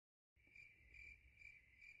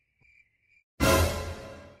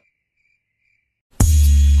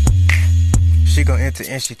She gon' enter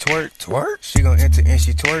and she twerk, twerk. She gon' enter and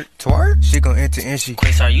she twerk, twerk. She gon' enter and she.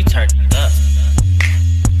 Chris, are you turned up?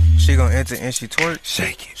 She gon' enter and she twerk,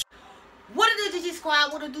 shake it. What it do, GG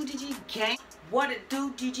Squad? What it do, GG Gang? What it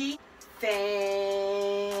do, GG Family?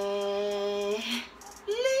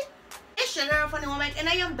 It's your girl, Funny Woman, and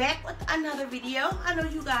I am back with another video. I know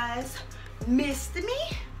you guys missed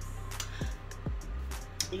me.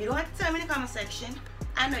 You don't have to tell me in the comment section.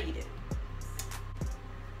 I know you did.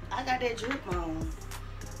 I got that drip on.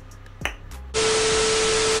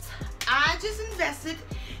 I just invested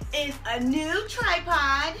in a new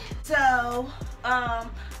tripod, so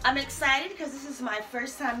I'm excited because this is my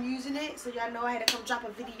first time using it. So y'all know I had to come drop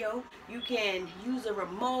a video. You can use a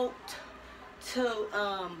remote to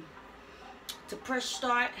press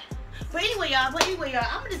start. But anyway, y'all,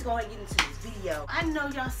 I'm just going to get into this video. I know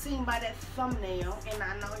y'all seen by that thumbnail, and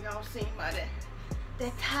I know y'all seen by that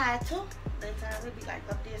title. That title be like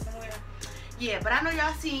up there somewhere. Yeah, but I know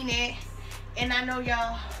y'all seen it, and I know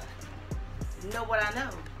y'all know what I know.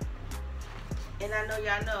 And I know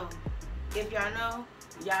y'all know. If y'all know,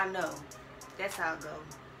 y'all know. That's how it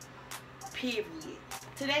goes. Period.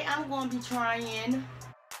 Today I'm going to be trying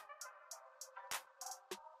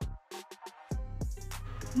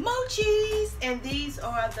mochis, and these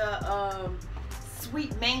are the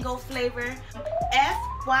sweet mango flavor.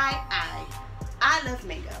 FYI, I love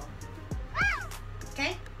mango.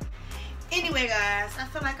 Okay? Anyway, guys, I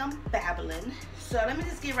feel like I'm babbling, so let me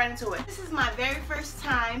just get right into it. This is my very first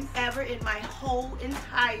time ever in my whole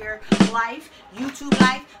entire life, YouTube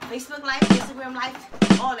life, Facebook life, Instagram life,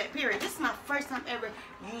 all that, period. This is my first time ever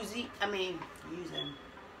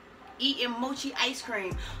eating mochi ice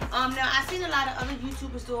cream. Now I've seen a lot of other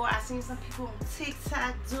YouTubers do it. I've seen some people on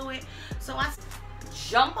TikTok do it. So I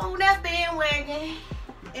jump on that bandwagon,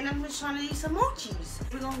 and I'm just trying to eat some mochis.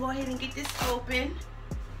 We're gonna go ahead and get this open.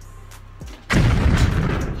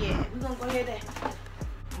 Yeah, we're gonna go ahead and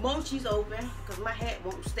mochis open because my hat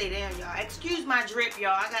won't stay down, y'all. Excuse my drip,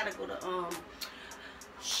 y'all. I gotta go to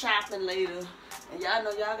shopping later, and y'all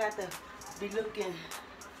know y'all got to be looking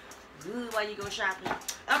good while you go shopping.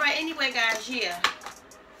 All right, anyway, guys, yeah,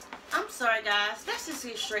 I'm sorry, guys. Let's just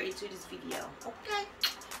get straight into this video, okay?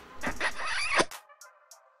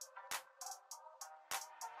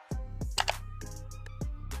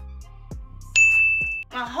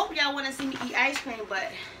 I hope y'all want to see me eat ice cream,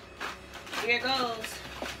 but here it goes.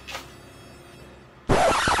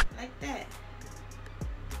 Like that.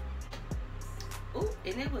 Ooh,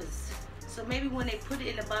 and it was, so maybe when they put it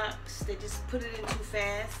in the box, they just put it in too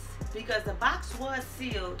fast, because the box was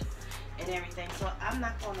sealed and everything. So I'm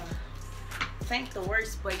not going to think the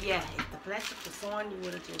worst, but yeah, if the plastic was on, you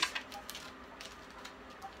would have just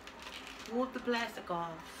pulled the plastic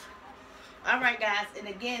off. Alright, guys, and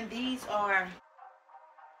again, these are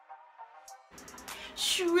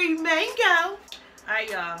sweet mango. Alright,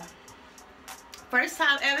 y'all. First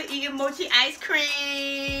time ever eating mochi ice cream.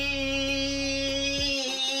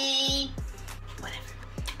 Whatever.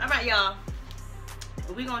 Alright, y'all.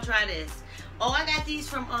 We're gonna try this. Oh, I got these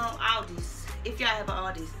from Aldi's. If y'all have an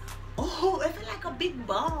Aldi's. Oh, it feel like a big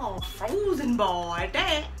ball. Frozen ball like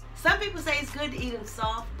that. Some people say it's good to eat them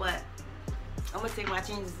soft, but I'm gonna take my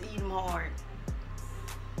chances to eat them hard.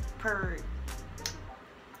 Purr.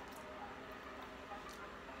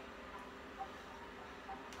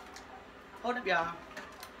 Hold up, y'all.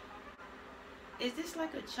 Is this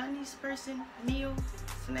like a Chinese person meal,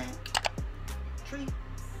 snack, treat?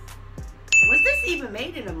 Was this even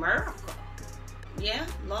made in America? Yeah,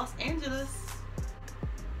 Los Angeles.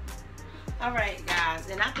 Alright, guys,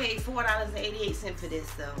 and I paid $4.88 for this,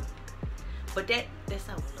 though. But that's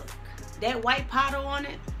how it look. That white powder on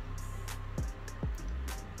it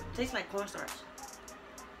tastes like cornstarch.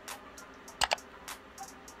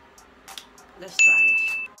 Let's try this.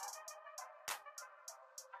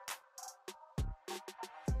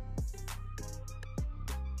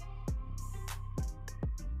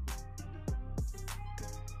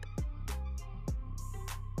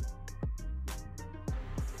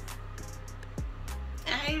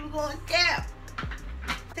 I ain't even going to cap.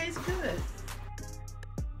 Tastes good.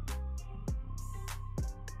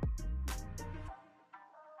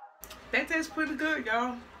 That tastes pretty good,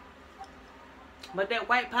 y'all. But that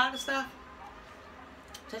white powder stuff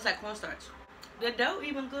tastes like cornstarch. The dough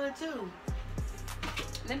even good too.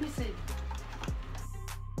 Let me see.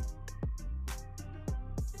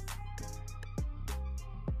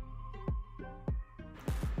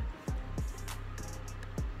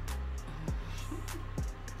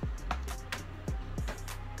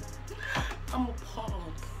 I'm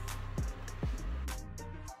appalled.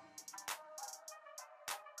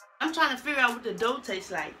 I'm trying to figure out what the dough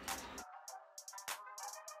tastes like.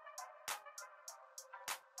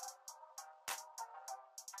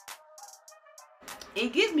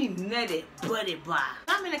 It gives me nutty buddy bar.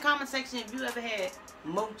 Comment in the comment section if you ever had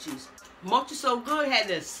mochis. Mochi so good, had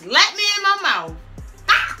to slap me in my mouth.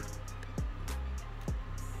 Ah!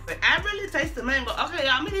 But I really taste the mango. Okay,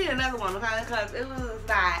 y'all, I'm gonna need another one, okay? Because it was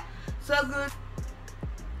like so good.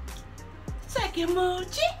 Second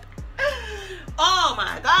mochi. Oh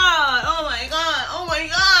my god, oh my god, oh my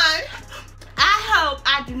god. I hope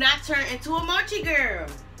I do not turn into a mochi girl.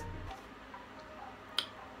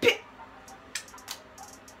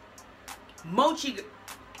 Mochi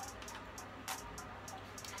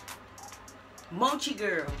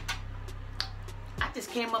girl. I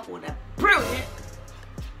just came up with a brilliant.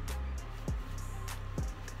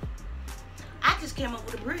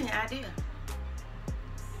 Idea.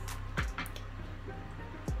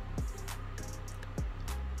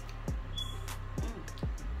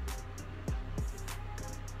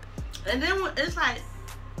 And then it's like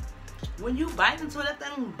when you bite into that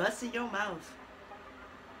thing, busts in your mouth.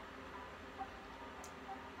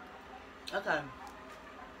 Okay.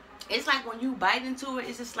 It's like when you bite into it,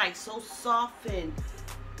 it's just like so soft and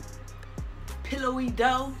pillowy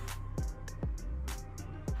dough.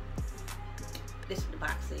 This is what the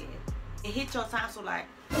box said. It hit your tonsil like.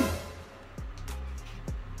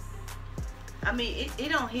 I mean, it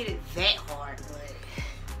don't hit it that hard, but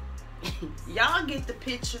y'all get the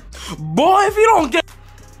picture. Boy, if you don't get...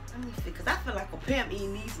 Let me see, because I feel like a pimp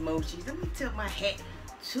eating these mochis. Let me tilt my hat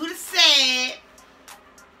to the side.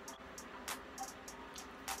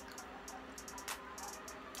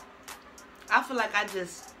 I feel like I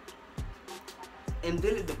just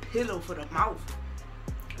invented the pillow for the mouth.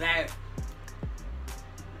 Like,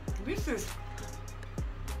 this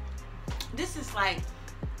is like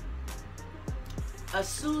a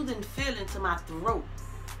soothing feeling to my throat.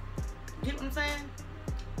 You know what I'm saying?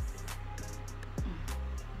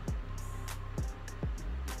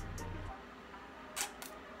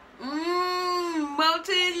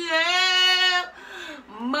 Mochi, yeah.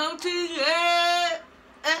 Mochi, yeah.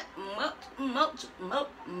 Mochi.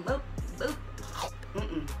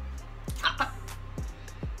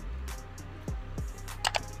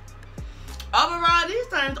 Overall, these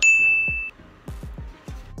things.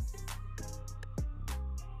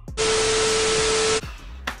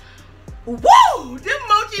 Woo! This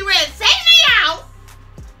mochi red save me out.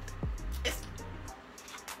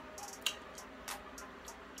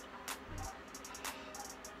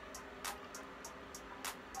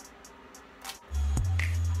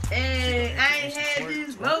 And I ain't had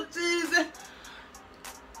these mochis.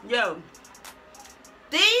 Yo,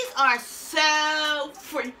 these are so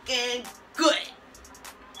freaking good.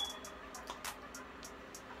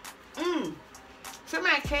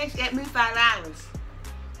 Somebody cashed at me $5.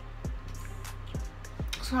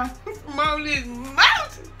 So I smell this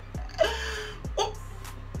mountain. Oh.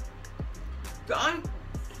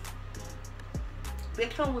 They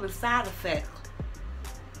come with a side effect.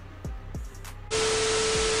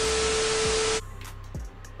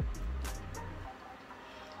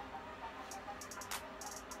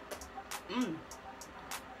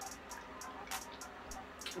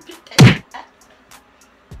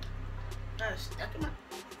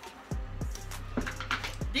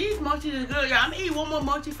 These mochis is good, y'all. I'm gonna eat one more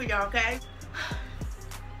mochi for y'all, okay?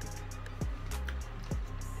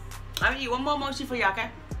 I'm gonna eat one more mochi for y'all, okay?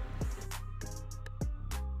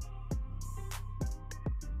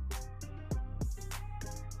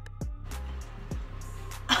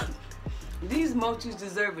 These mochis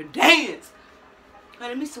deserve a dance. Hey,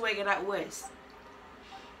 let me swag it out west.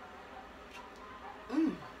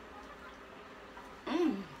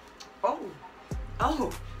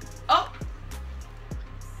 Oh.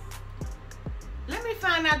 Let me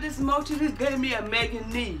find out this mochi just gave me a Megan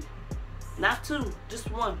knee. Not two, just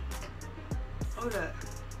one. Hold up.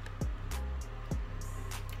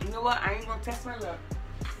 You know what? I ain't gonna test my luck.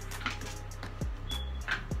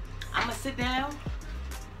 I'm gonna sit down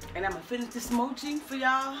and I'm gonna finish this mochi for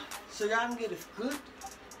y'all so y'all can get a good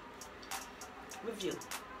review.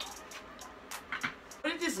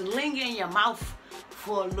 But it just linger in your mouth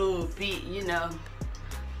for a little bit, you know.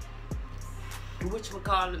 Which we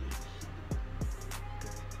call it.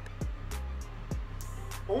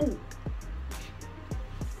 Oh.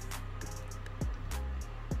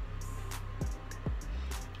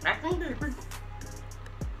 I think they're pretty.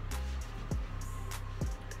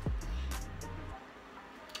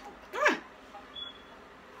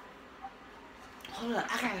 Hold up,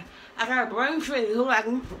 I got a brain freeze. Hold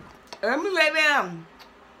on, let me lay down.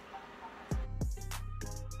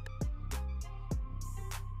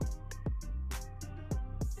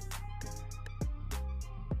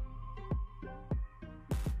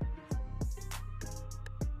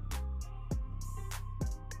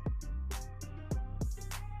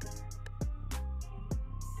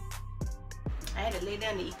 I had to lay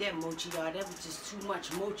down to eat that mochi, y'all. That was just too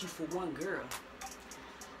much mochi for one girl.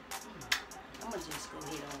 I'm gonna just go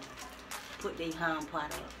ahead and put the ham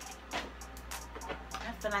pot up.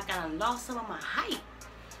 I feel like I done lost some of my height.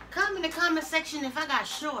 Comment in the comment section if I got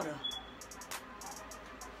shorter.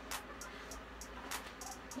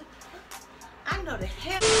 I know the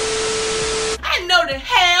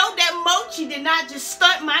hell that mochi did not just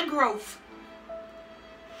stunt my growth.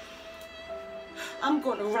 I'm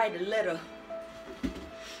gonna write a letter.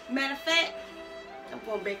 Matter of fact, I'm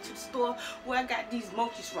going back to the store where I got these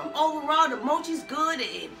mochis from. Overall, the mochi's good.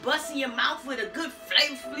 It busts in your mouth with a good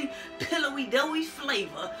flavorfully, pillowy, doughy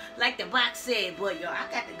flavor, like the box said. But y'all,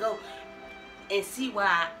 I got to go and see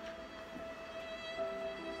why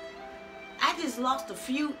I just lost a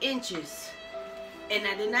few inches, and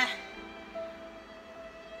I did not.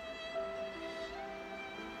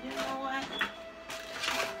 You know what?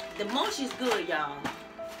 The mochi's good, y'all,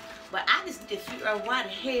 but I just need to figure out why the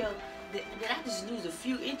hell did I just lose a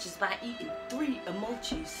few inches by eating 3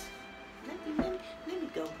 mochis. Let me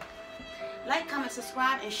go. Like, comment,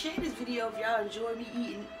 subscribe, and share this video if y'all enjoy me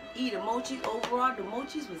eating mochis. Overall, the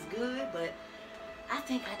mochis was good, but I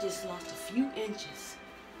think I just lost a few inches.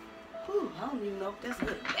 Whew, I don't even know if that's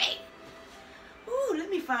good or bad. Ooh, let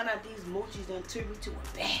me find out these mochis done turned me to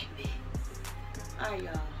a bad bitch. Alright,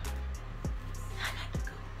 y'all. I got to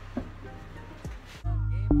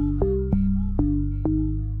go.